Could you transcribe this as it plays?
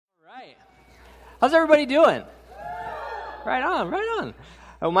How's everybody doing? Right on, right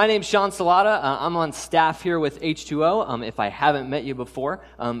on. My name's Sean Salata. I'm on staff here with H2O. If I haven't met you before,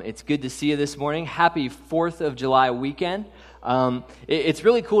 it's good to see you this morning. Happy 4th of July weekend. It's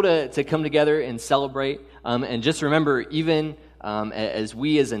really cool to come together and celebrate. And just remember, even as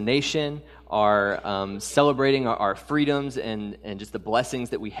we as a nation are celebrating our freedoms and just the blessings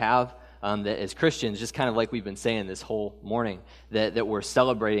that we have, that as Christians, just kind of like we've been saying this whole morning, that we're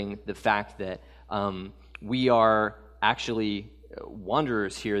celebrating the fact that we are actually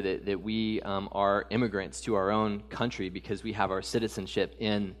wanderers here, that we are immigrants to our own country because we have our citizenship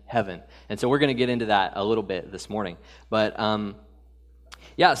in heaven. And so we're going to get into that a little bit this morning. But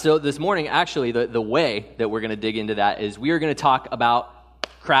so this morning, actually, the way that we're going to dig into that is we are going to talk about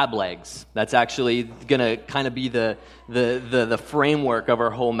crab legs. That's actually going to kind of be the framework of our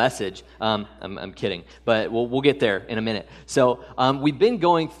whole message. I'm kidding, but we'll get there in a minute. So we've been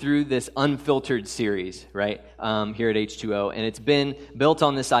going through this unfiltered series, right, here at H2O, and it's been built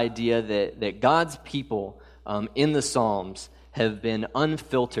on this idea that God's people in the Psalms have been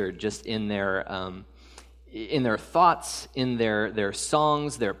unfiltered just in their thoughts, in their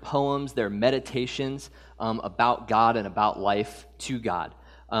songs, their poems, their meditations about God and about life to God.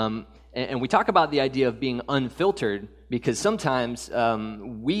 And we talk about the idea of being unfiltered because sometimes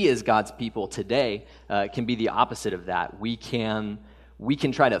we as God's people today can be the opposite of that. We can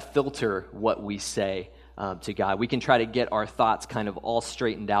try to filter what we say to God. We can try to get our thoughts kind of all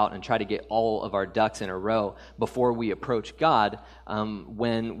straightened out and try to get all of our ducks in a row before we approach God,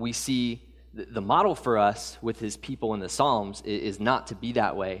 when we see the model for us with his people in the Psalms is not to be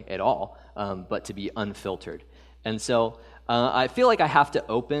that way at all, but to be unfiltered. And so I feel like I have to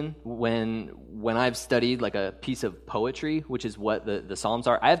open when I've studied like a piece of poetry, which is what the Psalms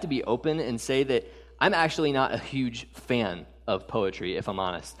are. I have to be open and say that I'm actually not a huge fan of poetry, if I'm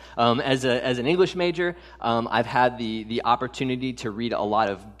honest. As an English major, I've had the opportunity to read a lot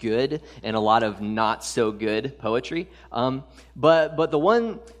of good and a lot of not so good poetry. But the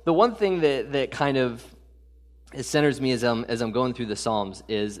one thing that kind of centers me as I'm going through the Psalms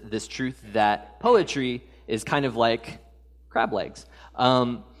is this truth that poetry is kind of like crab legs.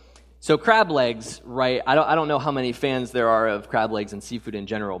 So crab legs, right, I don't know how many fans there are of crab legs and seafood in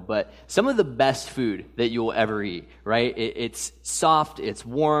general, but some of the best food that you will ever eat, right? It's soft, it's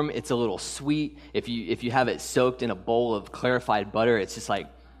warm, it's a little sweet. If you have it soaked in a bowl of clarified butter, it's just like,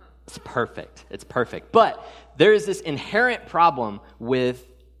 it's perfect. It's perfect. But there is this inherent problem with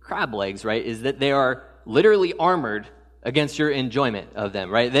crab legs, right, is that they are literally armored against your enjoyment of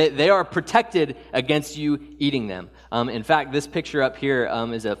them, right? They are protected against you eating them. In fact, this picture up here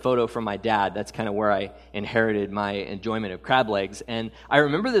is a photo from my dad. That's kind of where I inherited my enjoyment of crab legs. And I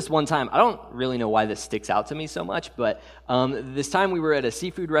remember this one time, I don't really know why this sticks out to me so much, but this time we were at a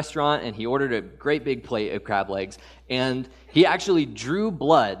seafood restaurant and he ordered a great big plate of crab legs, and he actually drew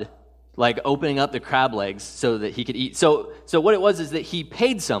blood, like opening up the crab legs so that he could eat. So what it was is that he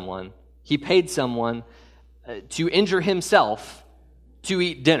paid someone to injure himself to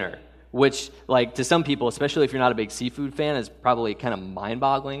eat dinner, which, like, to some people, especially if you're not a big seafood fan, is probably kind of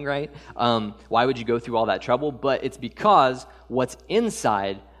mind-boggling, right? Why would you go through all that trouble? But it's because what's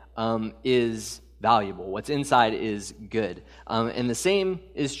inside is valuable. What's inside is good. And the same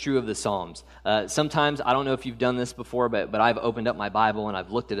is true of the Psalms. Sometimes, I don't know if you've done this before, but I've opened up my Bible and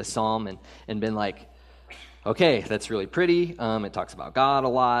I've looked at a psalm and been like, okay, that's really pretty. It talks about God a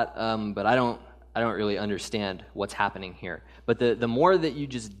lot, but I don't really understand what's happening here. But the more that you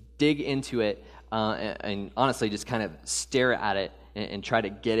just dig into it and honestly just kind of stare at it and try to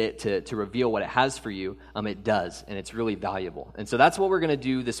get it to reveal what it has for you, it does, and it's really valuable. And so that's what we're going to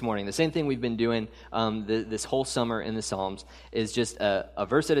do this morning. The same thing we've been doing this whole summer in the Psalms is just a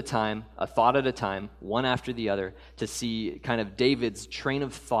verse at a time, a thought at a time, one after the other, to see kind of David's train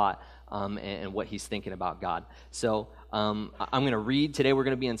of thought and what he's thinking about God. So I'm going to read. Today we're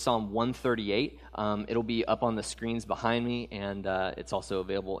going to be in Psalm 138. It'll be up on the screens behind me, and it's also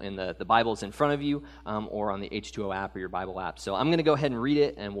available in the Bibles in front of you or on the H2O app or your Bible app. So I'm going to go ahead and read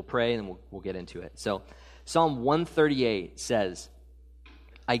it, and we'll pray, and we'll get into it. So Psalm 138 says,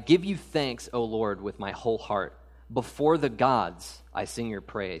 I give you thanks, O Lord, with my whole heart. Before the gods I sing your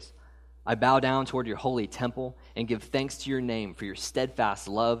praise. I bow down toward your holy temple and give thanks to your name for your steadfast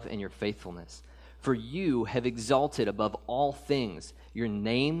love and your faithfulness. For you have exalted above all things your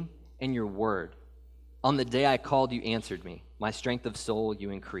name and your word. On the day I called, you answered me. My strength of soul you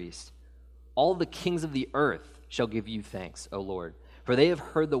increased. All the kings of the earth shall give you thanks, O Lord, for they have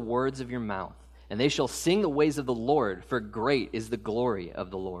heard the words of your mouth, and they shall sing the ways of the Lord, for great is the glory of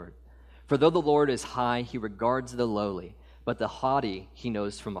the Lord. For though the Lord is high, he regards the lowly, but the haughty he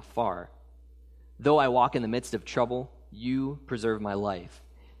knows from afar. Though I walk in the midst of trouble, you preserve my life.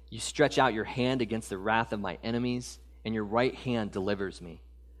 You stretch out your hand against the wrath of my enemies, and your right hand delivers me.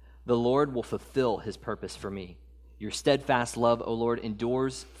 The Lord will fulfill his purpose for me. Your steadfast love, O Lord,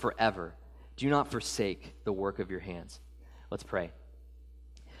 endures forever. Do not forsake the work of your hands. Let's pray.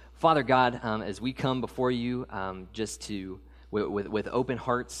 Father God, as we come before you just to with open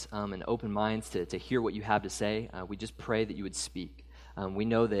hearts and open minds to hear what you have to say, we just pray that you would speak. We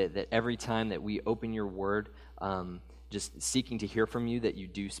know that every time that we open your word, just seeking to hear from you, that you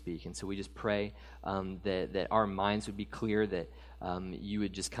do speak. And so we just pray that our minds would be clear, that you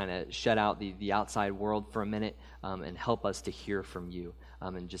would just kind of shut out the outside world for a minute and help us to hear from you.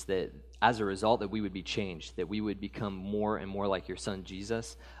 And just that as a result, that we would be changed, that we would become more and more like your son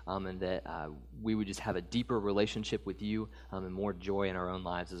Jesus, and that we would just have a deeper relationship with you and more joy in our own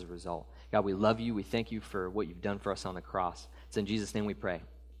lives as a result. God, we love you. We thank you for what you've done for us on the cross. It's in Jesus' name we pray.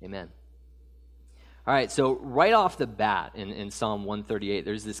 Amen. All right, so right off the bat in Psalm 138,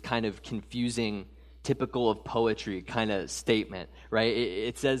 there's this kind of confusing, typical of poetry kind of statement, right?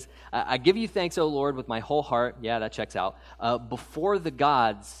 It says, I give you thanks, O Lord, with my whole heart. Yeah, that checks out. Before the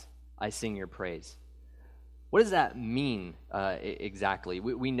gods, I sing your praise. What does that mean exactly?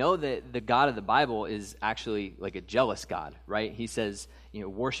 We know that the God of the Bible is actually like a jealous God, right? He says,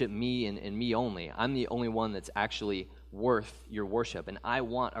 worship me and me only. I'm the only one that's actually worth your worship, and I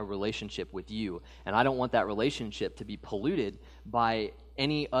want a relationship with you, and I don't want that relationship to be polluted by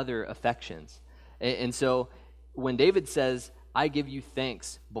any other affections. And so when David says, I give you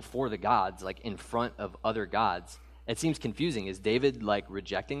thanks before the gods, like in front of other gods, it seems confusing. Is David like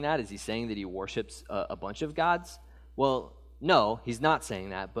rejecting that? Is he saying that he worships a bunch of gods? Well, no, he's not saying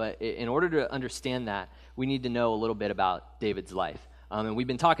that, but in order to understand that, we need to know a little bit about David's life. And we've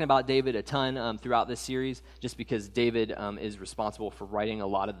been talking about David a ton throughout this series, just because David is responsible for writing a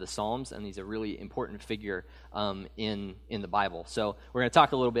lot of the Psalms, and he's a really important figure in the Bible. So we're going to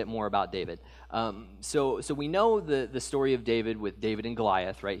talk a little bit more about David. So we know the story of David with David and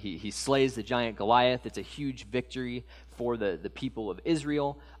Goliath, right? He slays the giant Goliath. It's a huge victory for the people of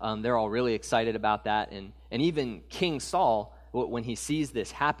Israel. They're all really excited about that, and even King Saul, when he sees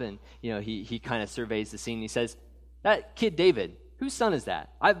this happen, he kind of surveys the scene. And he says, "That kid David, whose son is that?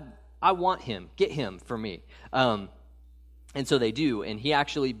 I want him. Get him for me." And so they do, and he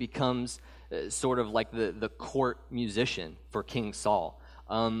actually becomes sort of like the court musician for King Saul.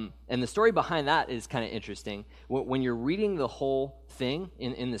 And the story behind that is kind of interesting. When you're reading the whole thing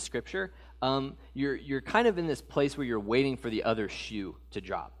in the scripture, you're kind of in this place where you're waiting for the other shoe to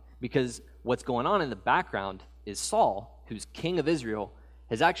drop. Because what's going on in the background is Saul, who's king of Israel,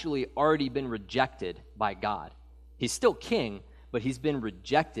 has actually already been rejected by God. He's still king, but he's been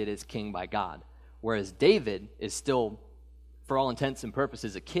rejected as king by God. Whereas David is still, for all intents and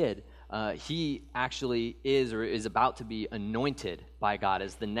purposes, a kid. He actually is about to be anointed by God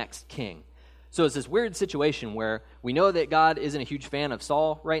as the next king. So it's this weird situation where we know that God isn't a huge fan of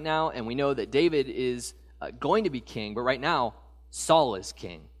Saul right now, and we know that David is going to be king, but right now, Saul is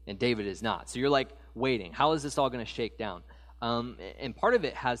king, and David is not. So you're like waiting. How is this all going to shake down? And part of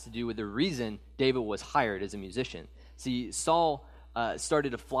it has to do with the reason David was hired as a musician. See, Saul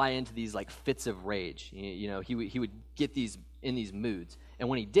started to fly into these like fits of rage. He would get in these moods, and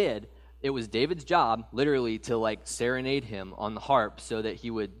when he did, it was David's job, literally, to like serenade him on the harp so that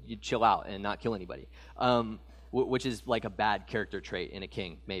you'd chill out and not kill anybody, which is like a bad character trait in a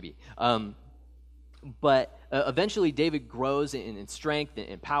king, maybe. But eventually, David grows in strength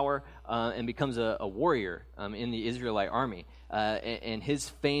and power and becomes a warrior in the Israelite army. And his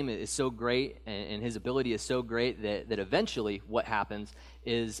fame is so great, and his ability is so great that eventually what happens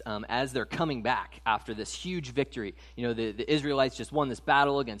is as they're coming back after this huge victory, the Israelites just won this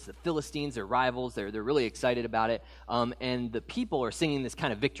battle against the Philistines, their rivals. They're really excited about it. And the people are singing this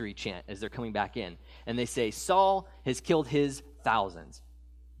kind of victory chant as they're coming back in. And they say, Saul has killed his thousands,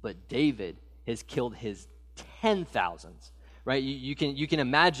 but David has killed his 10,000s, right? You can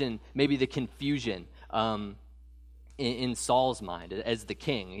imagine maybe the confusion in Saul's mind as the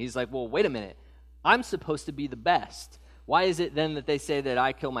king. He's like, well, wait a minute. I'm supposed to be the best. Why is it then that they say that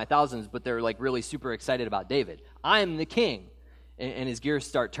I kill my thousands, but they're like really super excited about David? I'm the king. And his gears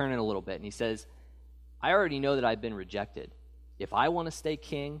start turning a little bit, and he says, I already know that I've been rejected. If I want to stay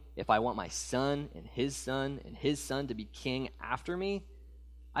king, if I want my son and his son and his son to be king after me,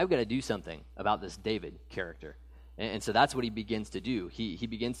 I've got to do something about this David character. And so that's what he begins to do. He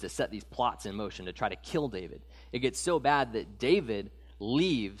begins to set these plots in motion to try to kill David. It gets so bad that David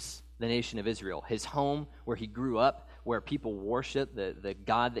leaves the nation of Israel, his home where he grew up, where people worship the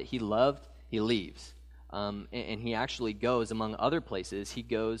God that he loved. He leaves. And he actually goes, among other places, he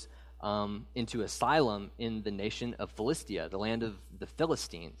goes into asylum in the nation of Philistia, the land of the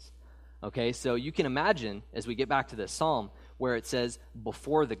Philistines. Okay, so you can imagine, as we get back to this psalm, where it says,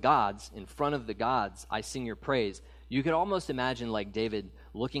 before the gods, in front of the gods, I sing your praise. You could almost imagine like David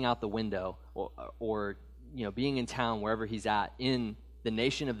looking out the window or being in town, wherever he's at, in the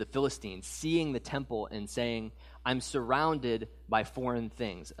nation of the Philistines, seeing the temple and saying, I'm surrounded by foreign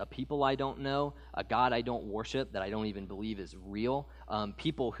things, a people I don't know, a God I don't worship, that I don't even believe is real,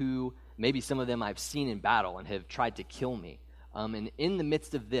 people who, maybe some of them I've seen in battle and have tried to kill me. And in the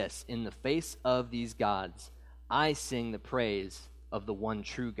midst of this, in the face of these gods, I sing the praise of the one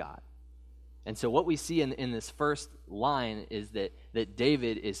true God. And so what we see in this first line is that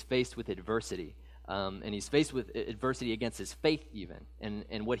David is faced with adversity. And he's faced with adversity against his faith even.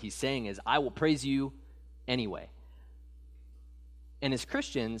 And what he's saying is, I will praise you anyway. And as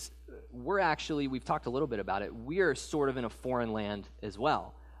Christians, we've talked a little bit about it, we are sort of in a foreign land as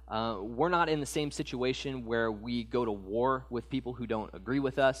well. We're not in the same situation where we go to war with people who don't agree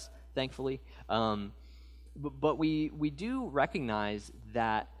with us, thankfully. But we do recognize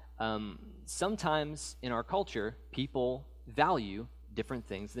that sometimes in our culture, people value different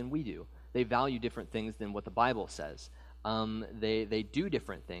things than we do. They value different things than what the Bible says. They do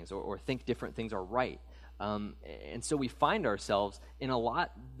different things or think different things are right. And so we find ourselves in a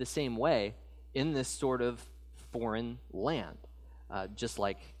lot the same way in this sort of foreign land, just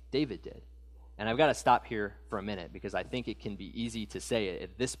like David did. And I've got to stop here for a minute because I think it can be easy to say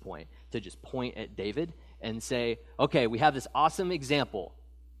at this point, to just point at David and say, okay, we have this awesome example,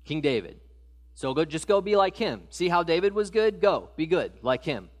 King David. So just go be like him. See how David was good? Go, be good like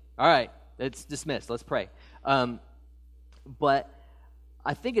him. All right, it's dismissed. Let's pray. But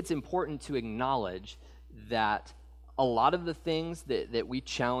I think it's important to acknowledge that a lot of the things that we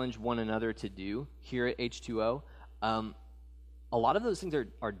challenge one another to do here at H2O, a lot of those things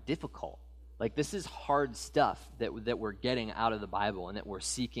are difficult. Like, this is hard stuff that we're getting out of the Bible and that we're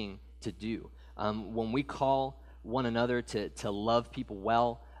seeking to do. When we call one another to love people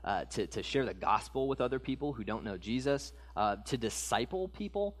well, to share the gospel with other people who don't know Jesus, to disciple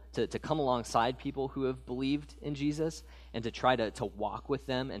people, to come alongside people who have believed in Jesus, and to try to walk with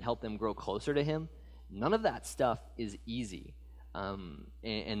them and help them grow closer to him, none of that stuff is easy.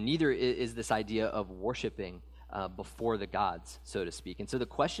 And neither is this idea of worshiping before the gods, so to speak. And so the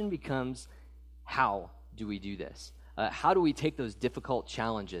question becomes, how do we do this? How do we take those difficult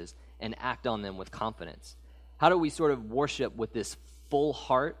challenges and act on them with confidence? How do we sort of worship with this full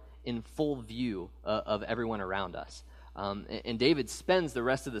heart in full view of everyone around us? And David spends the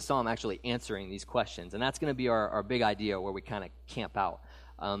rest of the psalm actually answering these questions. And that's going to be our big idea where we kind of camp out.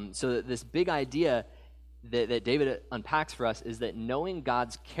 So this big idea that David unpacks for us is that knowing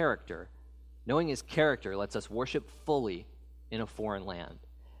God's character, knowing his character lets us worship fully in a foreign land.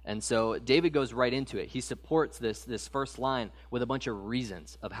 And so David goes right into it. He supports this first line with a bunch of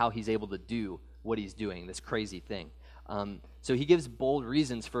reasons of how he's able to do what he's doing, this crazy thing. So he gives bold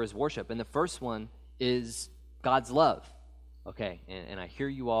reasons for his worship. And the first one is God's love. Okay, and I hear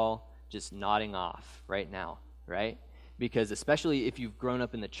you all just nodding off right now, right? Because especially if you've grown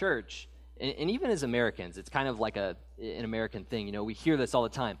up in the church, and even as Americans, it's kind of like an American thing. You know, we hear this all the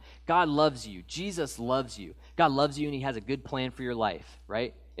time. God loves you. Jesus loves you. God loves you, and he has a good plan for your life,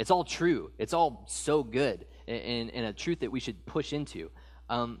 right? It's all true. It's all so good and a truth that we should push into.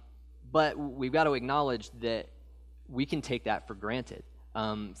 But we've got to acknowledge that we can take that for granted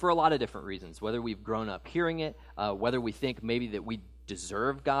for a lot of different reasons, whether we've grown up hearing it, whether we think maybe that we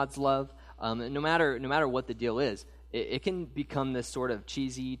deserve God's love. No matter what the deal is, it can become this sort of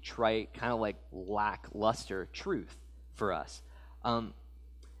cheesy, trite, kind of like lackluster truth for us.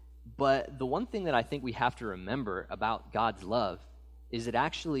 But the one thing that I think we have to remember about God's love is it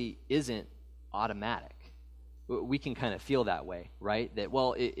actually isn't automatic. We can kind of feel that way, right? That,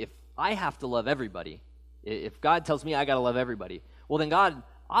 well, if I have to love everybody, if God tells me I got to love everybody, well, then God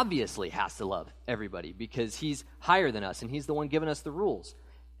obviously has to love everybody because he's higher than us and he's the one giving us the rules.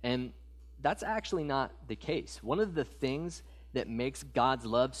 And that's actually not the case. One of the things that makes God's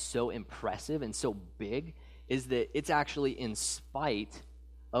love so impressive and so big is that it's actually in spite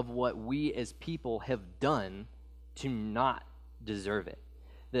of what we as people have done to not deserve it.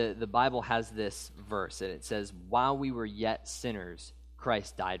 The Bible has this verse, and it says, while we were yet sinners,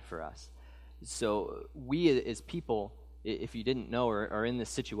 Christ died for us. So we as people, if you didn't know, are in this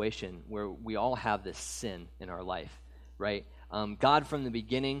situation where we all have this sin in our life, right? God from the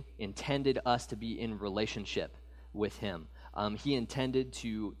beginning intended us to be in relationship with him. He intended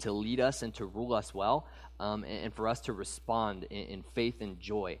to lead us and to rule us well, and for us to respond in faith and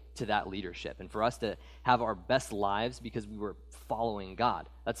joy to that leadership, and for us to have our best lives because we were following God.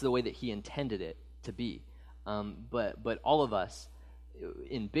 That's the way that he intended it to be. But all of us,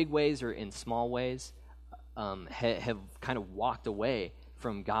 in big ways or in small ways, have kind of walked away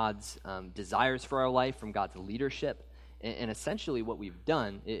from God's desires for our life, from God's leadership. And essentially what we've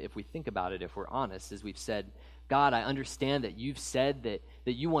done, if we think about it, if we're honest, is we've said, God, I understand that you've said that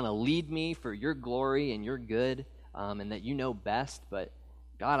you want to lead me for your glory and your good, and that you know best, but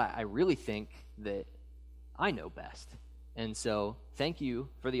God, I really think that I know best. And so thank you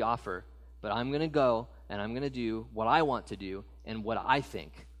for the offer, but I'm going to go and I'm going to do what I want to do and what I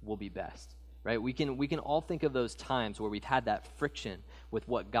think will be best. Right? We can all think of those times where we've had that friction with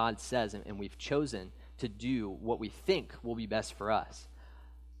what God says, and we've chosen to do what we think will be best for us.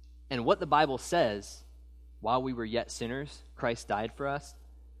 And what the Bible says, while we were yet sinners, Christ died for us.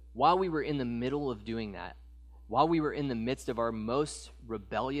 While we were in the middle of doing that, while we were in the midst of our most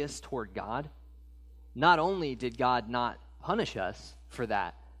rebellious toward God, not only did God not punish us for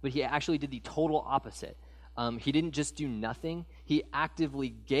that, but he actually did the total opposite. He didn't just do nothing. He actively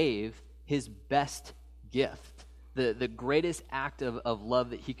gave his best gift, the greatest act of love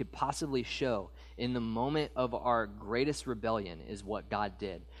that he could possibly show in the moment of our greatest rebellion is what God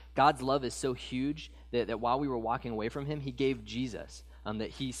did. God's love is so huge that while we were walking away from him, he gave Jesus, that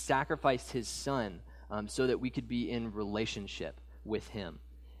he sacrificed his son so that we could be in relationship with him.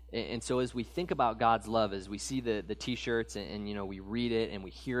 And so as we think about God's love, as we see the T-shirts and we read it and we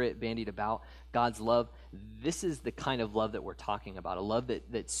hear it bandied about, God's love, this is the kind of love that we're talking about, a love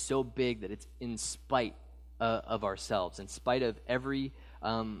that's so big that it's in spite of ourselves, in spite of every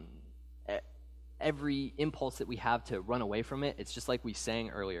impulse that we have to run away from it. It's just like we sang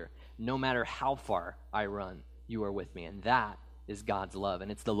earlier, no matter how far I run, you are with me. And that is God's love. And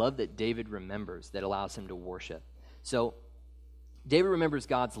it's the love that David remembers that allows him to worship. So David remembers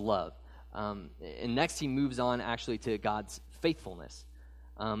God's love. And next he moves on actually to God's faithfulness.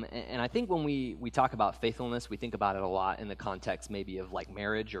 And I think when we talk about faithfulness, we think about it a lot in the context maybe of like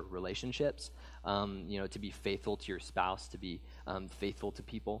marriage or relationships, to be faithful to your spouse, to be faithful to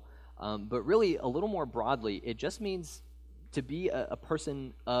people. But really, a little more broadly, it just means to be a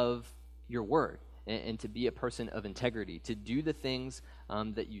person of your word and to be a person of integrity, to do the things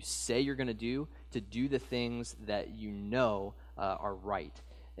that you say you're going to do the things that you know are right.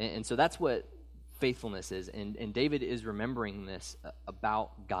 And so that's what faithfulness is. And David is remembering this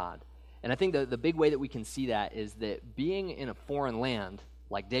about God. And I think the big way that we can see that is that being in a foreign land,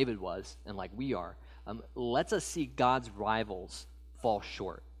 like David was and like we are, lets us see God's rivals fall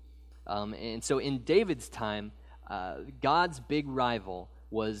short. And so in David's time, God's big rival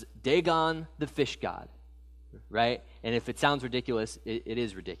was Dagon, the fish god, right? And if it sounds ridiculous, it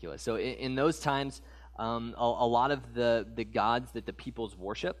is ridiculous. So in those times, a lot of the gods that the peoples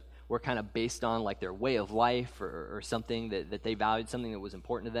worship were kind of based on like their way of life or something that they valued, something that was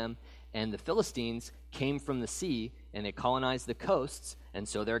important to them. And the Philistines came from the sea and they colonized the coasts, and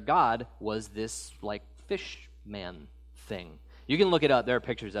so their god was this like fish man thing. You can look it up. There are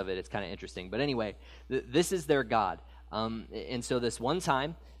pictures of it. It's kind of interesting. But anyway, this is their god. And so this one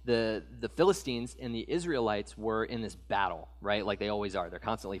time, the Philistines and the Israelites were in this battle, right? Like they always are. They're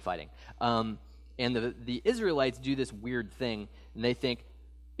constantly fighting. And the Israelites do this weird thing, and they think,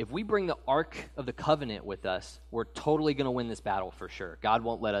 if we bring the Ark of the Covenant with us, we're totally going to win this battle for sure. God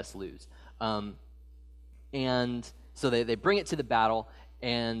won't let us lose. And so they bring it to the battle,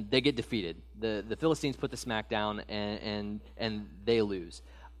 and they get defeated. The Philistines put the smack down, and they lose.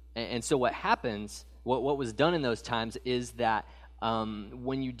 And so what happens, what was done in those times is that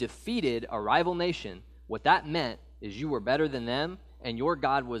when you defeated a rival nation, what that meant is you were better than them, and your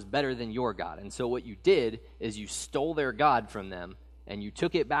God was better than your God. And so what you did is you stole their God from them, and you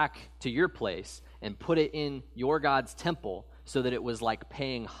took it back to your place and put it in your God's temple so that it was like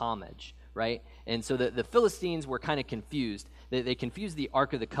paying homage, right? And so the Philistines were kind of confused. They confused the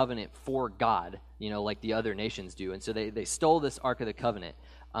Ark of the Covenant for God, like the other nations do. And so they stole this Ark of the Covenant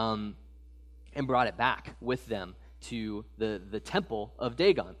and brought it back with them to the temple of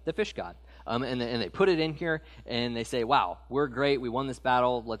Dagon, the fish god. And they put it in here, and they say, wow, we're great. We won this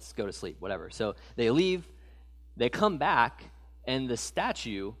battle. Let's go to sleep, whatever. So they leave. They come back, and the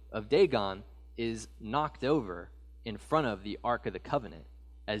statue of Dagon is knocked over in front of the Ark of the Covenant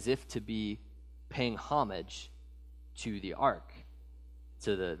as if to be paying homage to the Ark.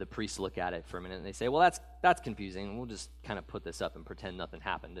 So the priests look at it for a minute, and they say, well, that's confusing. We'll just kind of put this up and pretend nothing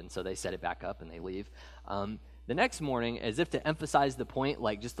happened. And so they set it back up, and they leave. The next morning, as if to emphasize the point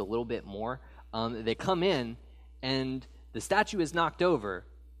like just a little bit more, they come in, and the statue is knocked over,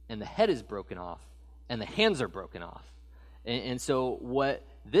 and the head is broken off, and the hands are broken off. And so what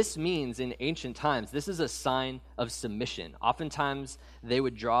this means in ancient times, this is a sign of submission. Oftentimes, they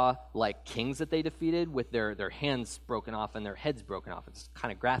would draw like kings that they defeated with their hands broken off and their heads broken off. It's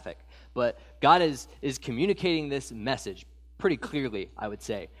kind of graphic. But God is communicating this message pretty clearly, I would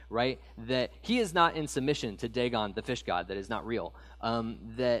say, right? That he is not in submission to Dagon, the fish god that is not real.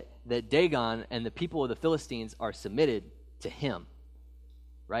 That Dagon and the people of the Philistines are submitted to him,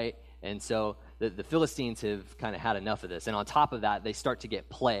 right? And so the Philistines have kind of had enough of this. And on top of that, they start to get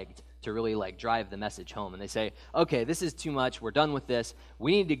plagued to really like drive the message home. And they say, okay, this is too much. We're done with this.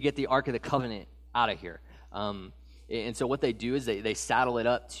 We need to get the Ark of the Covenant out of here. And so what they do is they saddle it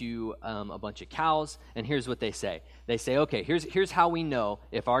up to a bunch of cows. And here's what they say. They say, okay, here's how we know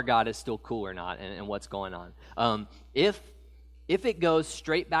if our God is still cool or not and what's going on. If it goes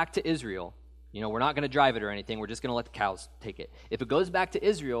straight back to Israel, we're not going to drive it or anything. We're just going to let the cows take it. If it goes back to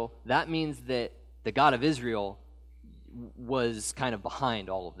Israel, that means that the God of Israel was kind of behind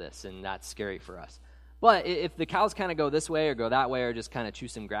all of this, and that's scary for us. But if the cows kind of go this way or go that way or just kind of chew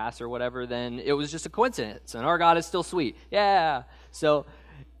some grass or whatever, then it was just a coincidence, and our God is still sweet. Yeah. So,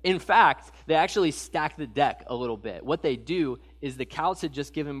 in fact, they actually stack the deck a little bit. What they do is the cows had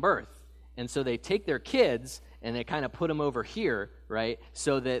just given birth, and so they take their kids and they kind of put them over here, right,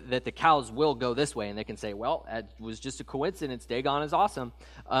 so that the cows will go this way, and they can say, well, it was just a coincidence. Dagon is awesome.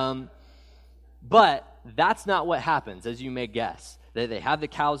 But that's not what happens, as you may guess. They have the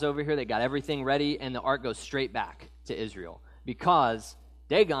cows over here, they got everything ready, and the ark goes straight back to Israel because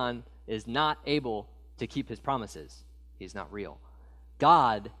Dagon is not able to keep his promises. He's not real.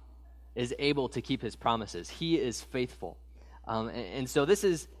 God is able to keep his promises. He is faithful. And so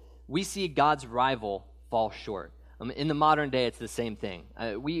we see God's rival fall short. In the modern day, it's the same thing.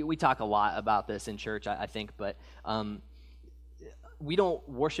 We talk a lot about this in church, I think, but we don't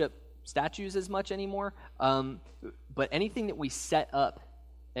worship statues as much anymore. But anything that we set up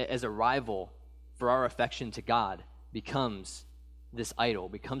as a rival for our affection to God becomes this idol,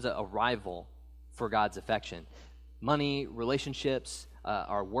 becomes a rival for God's affection. Money, relationships,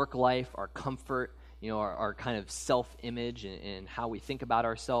 our work life, our comfort, our kind of self-image and how we think about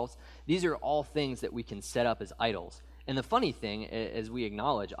ourselves. These are all things that we can set up as idols. And the funny thing, as we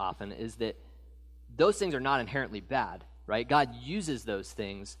acknowledge often, is that those things are not inherently bad, right? God uses those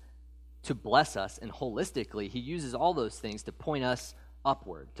things to bless us, and holistically, he uses all those things to point us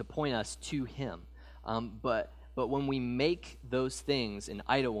upward, to point us to him. But when we make those things an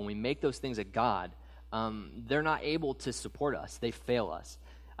idol, when we make those things a god, they're not able to support us. They fail us.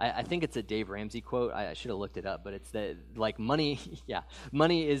 I think it's a Dave Ramsey quote. I should have looked it up, but it's that like money. Yeah,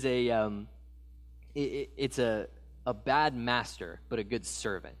 money is it's a bad master, but a good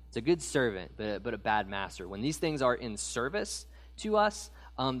servant. It's a good servant, but a bad master. When these things are in service to us,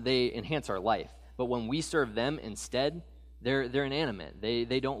 they enhance our life. But when we serve them instead, they're inanimate.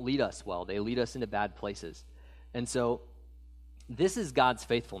 They don't lead us well. They lead us into bad places. And so this is God's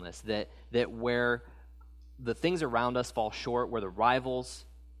faithfulness, that where the things around us fall short, where the rivals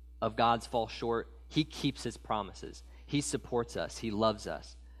of God's fall short, he keeps his promises. He supports us. He loves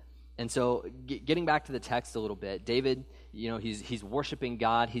us. And so getting back to the text a little bit, David, he's worshiping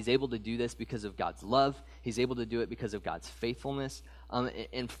God. He's able to do this because of God's love. He's able to do it because of God's faithfulness.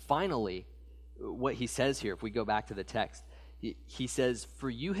 And finally, what he says here, if we go back to the text, he says,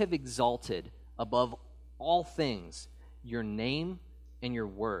 "For you have exalted above all things your name and your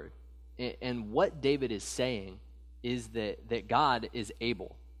word." And what David is saying is that God is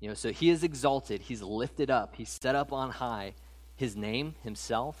able. So he is exalted. He's lifted up. He's set up on high his name,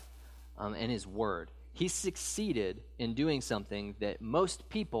 himself, and his word. He succeeded in doing something that most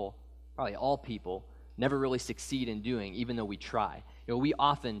people, probably all people, never really succeed in doing, even though we try. We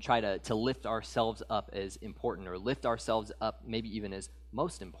often try to lift ourselves up as important, or lift ourselves up maybe even as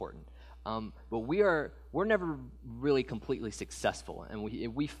most important. But we're never really completely successful, and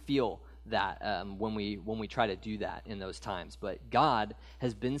we feel that when we try to do that in those times. But God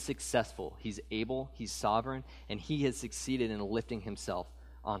has been successful. He's able, he's sovereign, and he has succeeded in lifting himself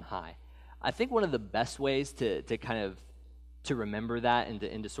on high. I think one of the best ways to remember that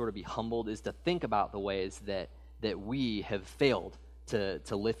and to sort of be humbled is to think about the ways that we have failed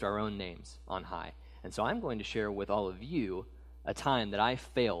to lift our own names on high. And so I'm going to share with all of you a time that I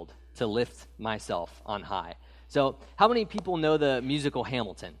failed to lift myself on high. So how many people know the musical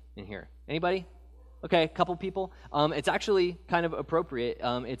Hamilton in here? Anybody? Okay, a couple people. It's actually kind of appropriate.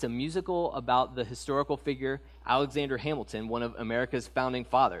 It's a musical about the historical figure Alexander Hamilton, one of America's founding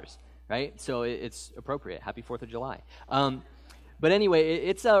fathers, right? So it's appropriate. Happy 4th of July. But anyway,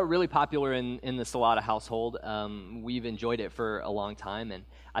 it's really popular in the Salata household. We've enjoyed it for a long time, and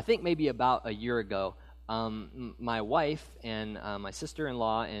I think maybe about a year ago, my wife and my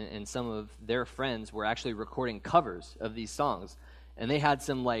sister-in-law and some of their friends were actually recording covers of these songs, and they had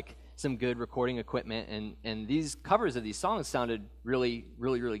some good recording equipment, and these covers of these songs sounded really,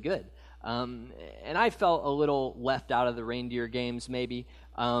 really, really good. And I felt a little left out of the reindeer games, maybe.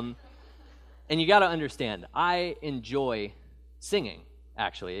 And you got to understand, I enjoy singing,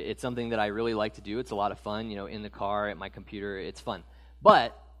 actually. It's something that I really like to do. It's a lot of fun, in the car, at my computer. It's fun.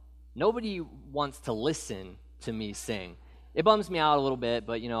 But nobody wants to listen to me sing. It bums me out a little bit,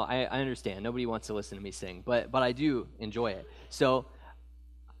 but, I understand. Nobody wants to listen to me sing. But I do enjoy it. So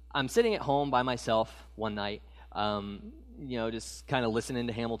I'm sitting at home by myself one night, just kind of listening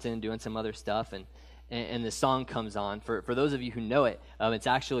to Hamilton, doing some other stuff, and the song comes on. For those of you who know it, it's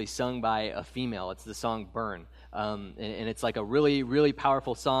actually sung by a female. It's the song Burn, and it's like a really, really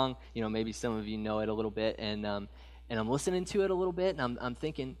powerful song. Maybe some of you know it a little bit, and I'm listening to it a little bit, and I'm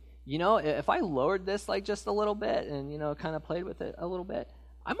thinking, if I lowered this just a little bit and, kind of played with it a little bit,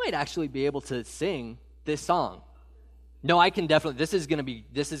 I might actually be able to sing this song. No, I can definitely. This is gonna be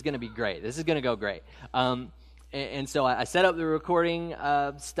great. This is gonna go great. And so I set up the recording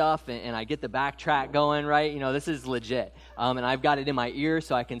stuff, and I get the backtrack going, right? This is legit. And I've got it in my ear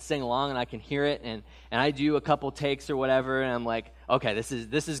so I can sing along and I can hear it. And I do a couple takes or whatever, and I'm like, okay, this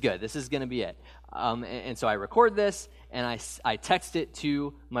is good. This is gonna be it. And so I record this, and I text it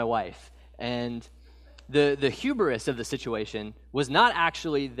to my wife. And the hubris of the situation was not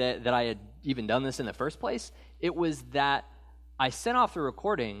actually that I had even done this in the first place. It was that I sent off the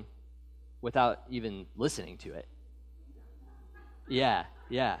recording without even listening to it. Yeah.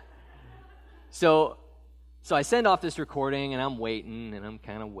 So I send off this recording, and I'm waiting, and I'm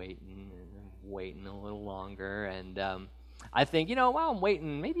kind of waiting, and I'm waiting a little longer, and I think, while I'm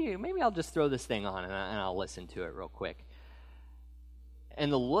waiting, maybe I'll just throw this thing on, and I'll listen to it real quick.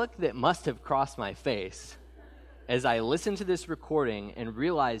 And the look that must have crossed my face as I listened to this recording and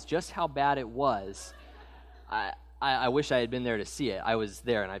realized just how bad it was, I wish I had been there to see it. I was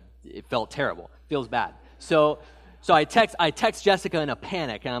there, and it felt terrible. Feels bad. So I text Jessica in a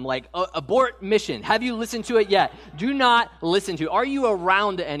panic, and I'm like, abort mission. Have you listened to it yet? Do not listen to it. Are you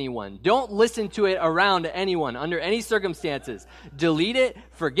around anyone? Don't listen to it around anyone under any circumstances. Delete it.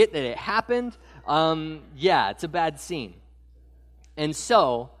 Forget that it happened. It's a bad scene. And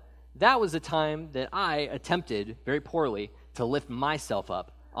so that was a time that I attempted very poorly to lift myself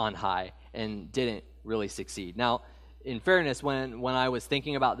up on high and didn't really succeed. Now, in fairness, when I was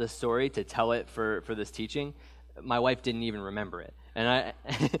thinking about this story to tell it for this teaching, my wife didn't even remember it. And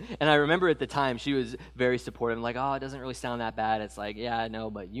I remember at the time she was very supportive. I'm like, it doesn't really sound that bad. It's like, yeah, I know,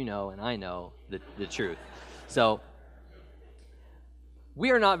 but and I know the truth. So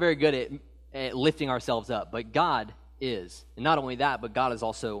we are not very good at lifting ourselves up, but God is. And not only that, but God is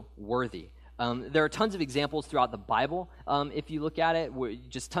also worthy. There are tons of examples throughout the Bible, if you look at it,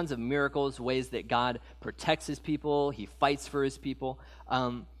 just tons of miracles, ways that God protects his people, he fights for his people.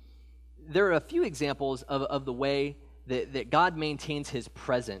 There are a few examples of the way that God maintains his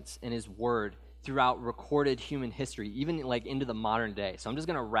presence and his word throughout recorded human history, even into the modern day. So I'm just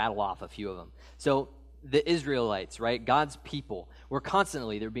going to rattle off a few of them. So the Israelites, right, God's people,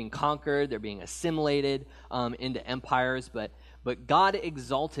 they're being conquered, they're being assimilated into empires, but God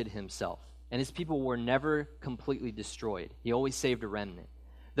exalted himself. And his people were never completely destroyed. He always saved a remnant.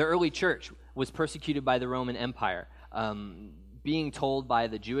 The early church was persecuted by the Roman Empire, being told by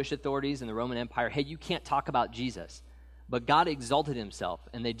the Jewish authorities in the Roman Empire, hey, you can't talk about Jesus. But God exalted himself,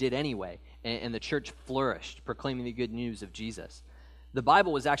 and they did anyway, and the church flourished, proclaiming the good news of Jesus. The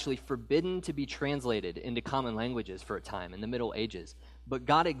Bible was actually forbidden to be translated into common languages for a time in the Middle Ages, but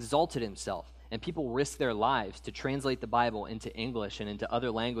God exalted himself, and people risked their lives to translate the Bible into English and into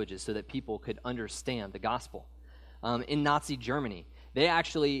other languages so that people could understand the gospel. In Nazi Germany, they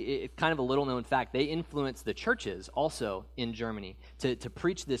actually, it's kind of a little-known fact, they influenced the churches also in Germany to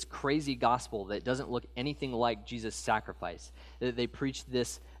preach this crazy gospel that doesn't look anything like Jesus' sacrifice. They preached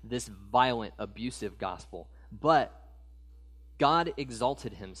this violent, abusive gospel. But God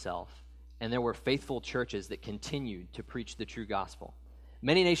exalted himself, and there were faithful churches that continued to preach the true gospel.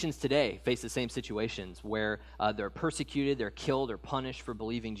 Many nations today face the same situations where they're persecuted, they're killed or punished for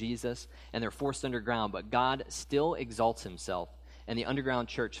believing Jesus, and they're forced underground, but God still exalts himself, and the underground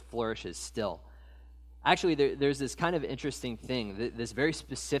church flourishes still. Actually, there's this kind of interesting thing, this very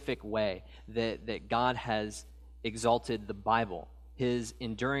specific way that God has exalted the Bible, his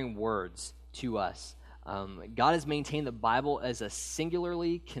enduring words to us. God has maintained the Bible as a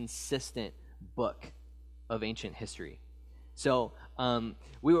singularly consistent book of ancient history. So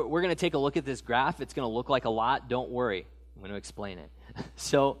we're going to take a look at this graph. It's going to look like a lot. Don't worry. I'm going to explain it.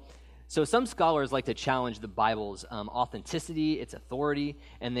 So some scholars like to challenge the Bible's authenticity, its authority,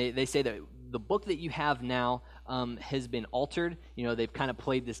 and they say that the book that you have now has been altered. They've kind of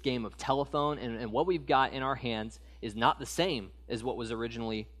played this game of telephone, and what we've got in our hands is not the same as what was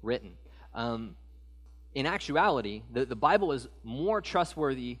originally written. In actuality, the Bible is more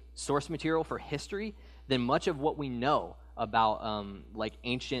trustworthy source material for history than much of what we know about like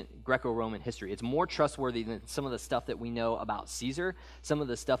ancient Greco-Roman history. It's more trustworthy than some of the stuff that we know about Caesar, some of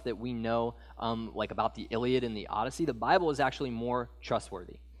the stuff that we know like about the Iliad and the Odyssey. The Bible is actually more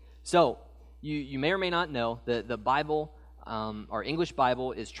trustworthy. So you may or may not know that the Bible, our English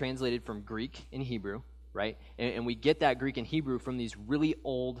Bible, is translated from Greek and Hebrew, right? And we get that Greek and Hebrew from these really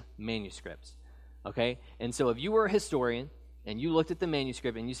old manuscripts, okay? And so if you were a historian and you looked at the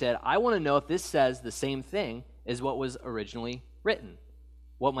manuscript and you said, I want to know if this says the same thing as what was originally written,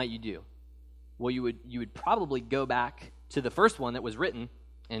 what might you do? Well, you would probably go back to the first one that was written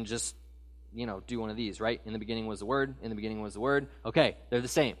and just, do one of these, right? In the beginning was the Word, in the beginning was the Word. Okay, they're the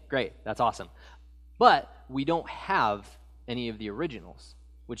same. Great, that's awesome. But we don't have any of the originals,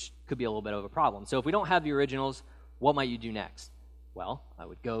 which could be a little bit of a problem. So if we don't have the originals, what might you do next? Well, I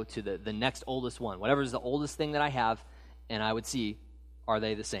would go to the next oldest one, whatever's the oldest thing that I have, and I would see, are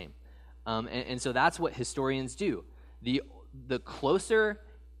they the same? And so that's what historians do. The closer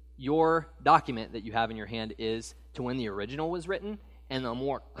your document that you have in your hand is to when the original was written, and the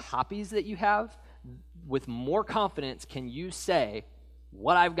more copies that you have, with more confidence can you say,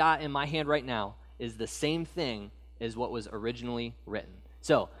 what I've got in my hand right now is the same thing as what was originally written.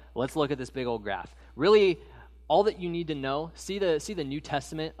 So let's look at this big old graph. Really, all that you need to know, see the New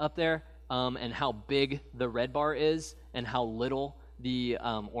Testament up there, and how big the red bar is and how little the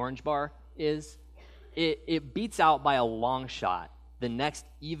orange bar is. It beats out by a long shot the next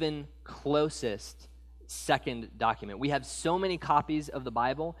even closest second document. We have so many copies of the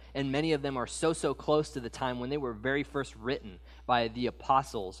Bible, and many of them are so close to the time when they were very first written by the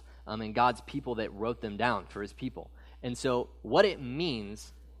apostles and God's people that wrote them down for his people. And so what it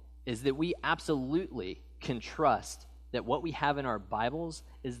means is that we absolutely can trust that what we have in our Bibles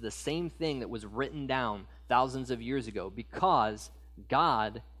is the same thing that was written down thousands of years ago, because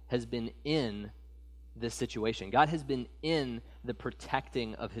God has been in this situation. God has been in the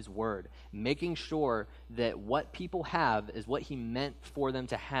protecting of his word, making sure that what people have is what he meant for them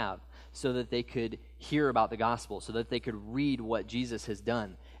to have, so that they could hear about the gospel, so that they could read what Jesus has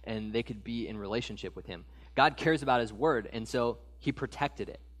done, and they could be in relationship with him. God cares about his word, and so he protected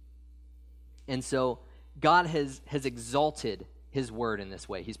it. And so God has exalted his word in this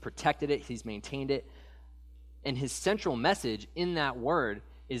way. He's protected it, he's maintained it, and his central message in that word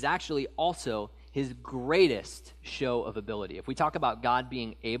is actually also his greatest show of ability. If we talk about God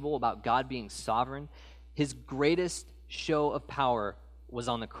being able, about God being sovereign, his greatest show of power was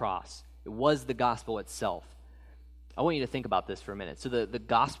on the cross. It was the gospel itself. I want you to think about this for a minute. So the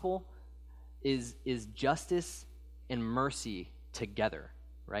gospel is justice and mercy together,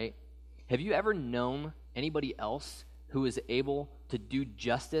 right? Have you ever known anybody else who is able to do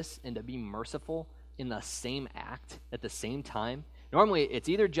justice and to be merciful in the same act at the same time? Normally, it's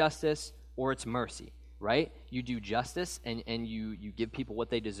either justice or it's mercy, right? You do justice and you give people what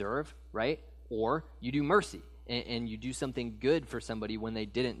they deserve, right? Or you do mercy and you do something good for somebody when they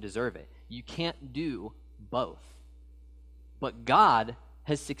didn't deserve it. You can't do both. But God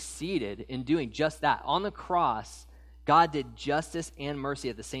has succeeded in doing just that. On the cross, God did justice and mercy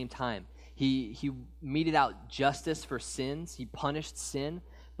at the same time. He meted out justice for sins. He punished sin,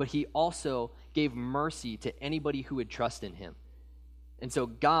 but he also gave mercy to anybody who would trust in him. And so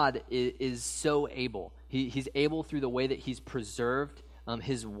God is so able. He's able through the way that he's preserved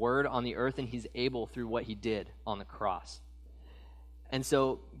his word on the earth, and he's able through what he did on the cross. And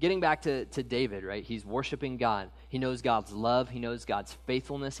so getting back to David, right? He's worshiping God. He knows God's love. He knows God's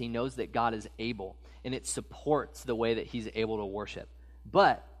faithfulness. He knows that God is able, and it supports the way that he's able to worship.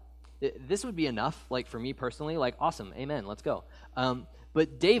 But this would be enough, like for me personally, like awesome, amen, let's go.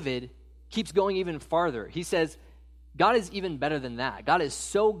 But David keeps going even farther. He says, God is even better than that. God is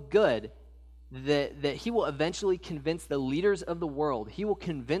so good that he will eventually convince the leaders of the world. He will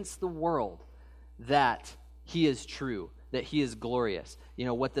convince the world that he is true, that he is glorious. You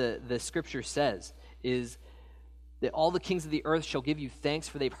know, what the scripture says is that all the kings of the earth shall give you thanks,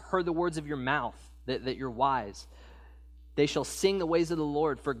 for they've heard the words of your mouth, that you're wise. They shall sing the ways of the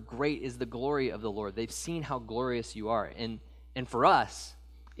Lord, for great is the glory of the Lord. They've seen how glorious you are. And for us,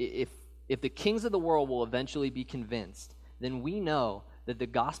 if the kings of the world will eventually be convinced, then we know that the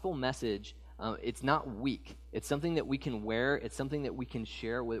gospel message It's not weak. It's something that we can wear. It's something that we can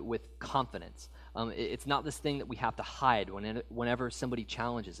share with confidence. It's not this thing that we have to hide whenever somebody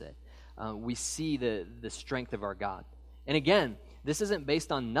challenges it. We see the strength of our God. And again, this isn't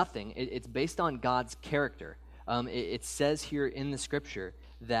based on nothing. It's based on God's character. It says here in the scripture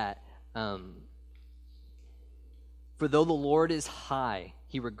that for though the Lord is high,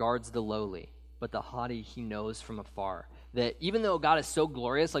 he regards the lowly, but the haughty he knows from afar. That even though God is so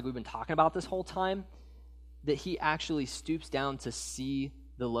glorious, like we've been talking about this whole time, that he actually stoops down to see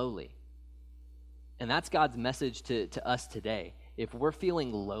the lowly. And that's God's message to us today. If we're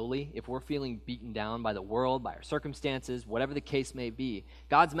feeling lowly, if we're feeling beaten down by the world, by our circumstances, whatever the case may be,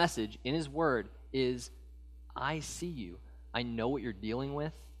 God's message in his word is, I see you. I know what you're dealing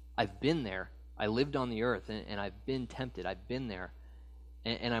with. I've been there. I lived on the earth, and I've been tempted. I've been there,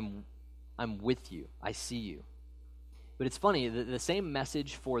 and I'm with you. I see you. But it's funny, the same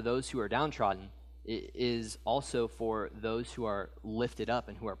message for those who are downtrodden is also for those who are lifted up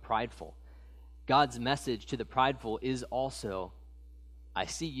and who are prideful. God's message to the prideful is also, I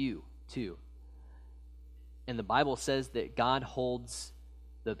see you too. And the Bible says that God holds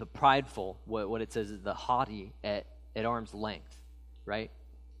the prideful, what it says is the haughty, at arm's length, right?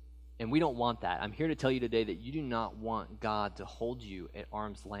 And we don't want that. I'm here to tell you today that you do not want God to hold you at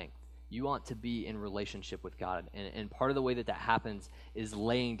arm's length. You want to be in relationship with God. And part of the way that happens is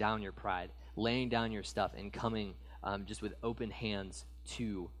laying down your pride, laying down your stuff, and coming just with open hands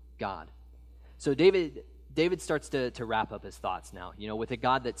to God. So David starts to wrap up his thoughts now. You know, with a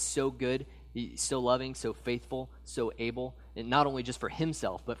God that's so good, he's so loving, so faithful, so able, and not only just for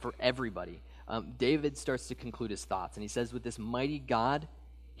himself, but for everybody. David starts to conclude his thoughts, and he says, with this mighty God,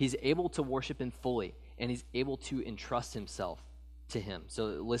 he's able to worship him fully, and he's able to entrust himself to him. So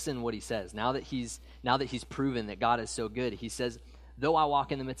listen what he says. Now that he's proven that God is so good, he says, though I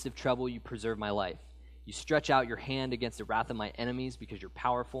walk in the midst of trouble, you preserve my life. You stretch out your hand against the wrath of my enemies because you're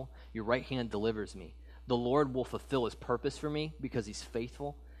powerful. Your right hand delivers me. The Lord will fulfill his purpose for me because he's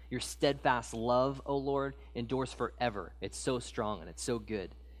faithful. Your steadfast love, O Lord, endures forever. It's so strong and it's so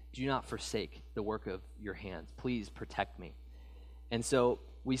good. Do not forsake the work of your hands. Please protect me. And so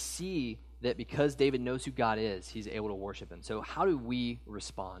we see that because David knows who God is, he's able to worship him. So how do we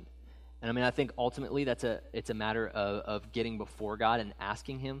respond? And I mean, I think ultimately it's a matter of getting before God and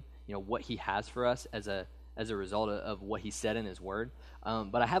asking him, you know, what he has for us as a result of what he said in his word.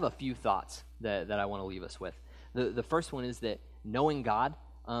 But I have a few thoughts that I want to leave us with. The first one is that knowing God,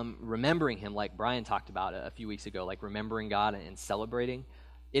 remembering him, like Brian talked about a few weeks ago, like remembering God and celebrating,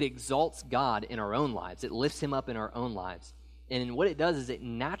 it exalts God in our own lives. It lifts him up in our own lives. And what it does is it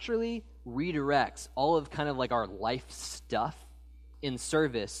naturally redirects all of kind of like our life stuff in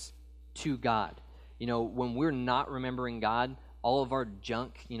service to God. You know, when we're not remembering God, all of our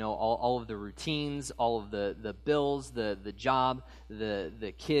junk, you know, all of the routines, all of the bills, the job,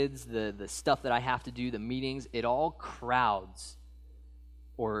 the kids, the stuff that I have to do, the meetings, it all crowds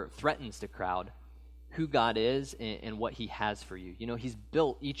or threatens to crowd who God is and what he has for you. You know, he's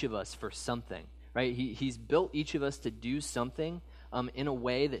built each of us for something, right? He's built each of us to do something in a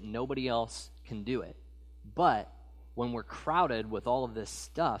way that nobody else can do it. But when we're crowded with all of this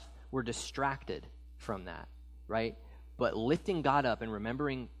stuff, we're distracted from that, right? But lifting God up and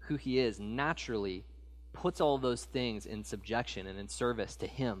remembering who he is naturally puts all those things in subjection and in service to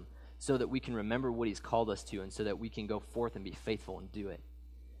him so that we can remember what he's called us to and so that we can go forth and be faithful and do it.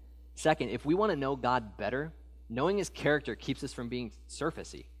 Second, if we want to know God better, knowing his character keeps us from being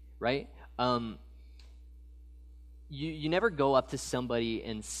surfacey, right? You never go up to somebody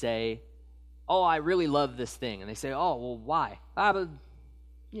and say, oh, I really love this thing. And they say, oh, well, why?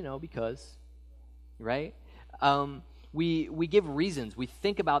 Because, right? We give reasons. We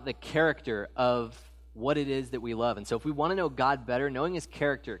think about the character of what it is that we love. And so if we want to know God better, knowing his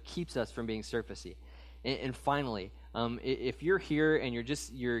character keeps us from being surfacey. And finally, if you're here and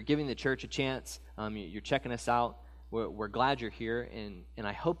you're giving the church a chance, you're checking us out, we're glad you're here. And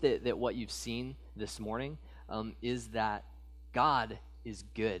I hope that what you've seen this morning is that God is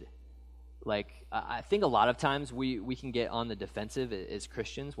good. Like, I think a lot of times we can get on the defensive as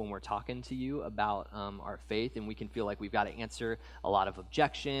Christians when we're talking to you about our faith, and we can feel like we've got to answer a lot of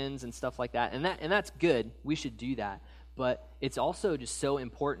objections and stuff like that. And that's good. We should do that. But it's also just so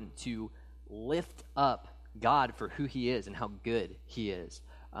important to lift up God for who he is and how good he is.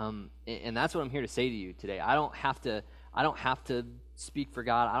 And that's what I'm here to say to you today. I don't have to speak for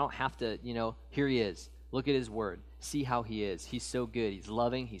God. I don't have to, here he is. Look at his word. See how he is. He's so good. He's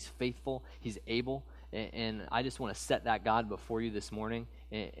loving. He's faithful. He's able. And I just want to set that God before you this morning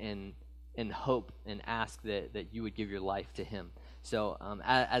and and hope and ask that you would give your life to him. So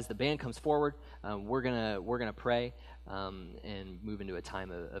as the band comes forward, we're gonna pray and move into a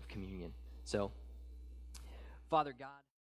time of communion. So, Father God.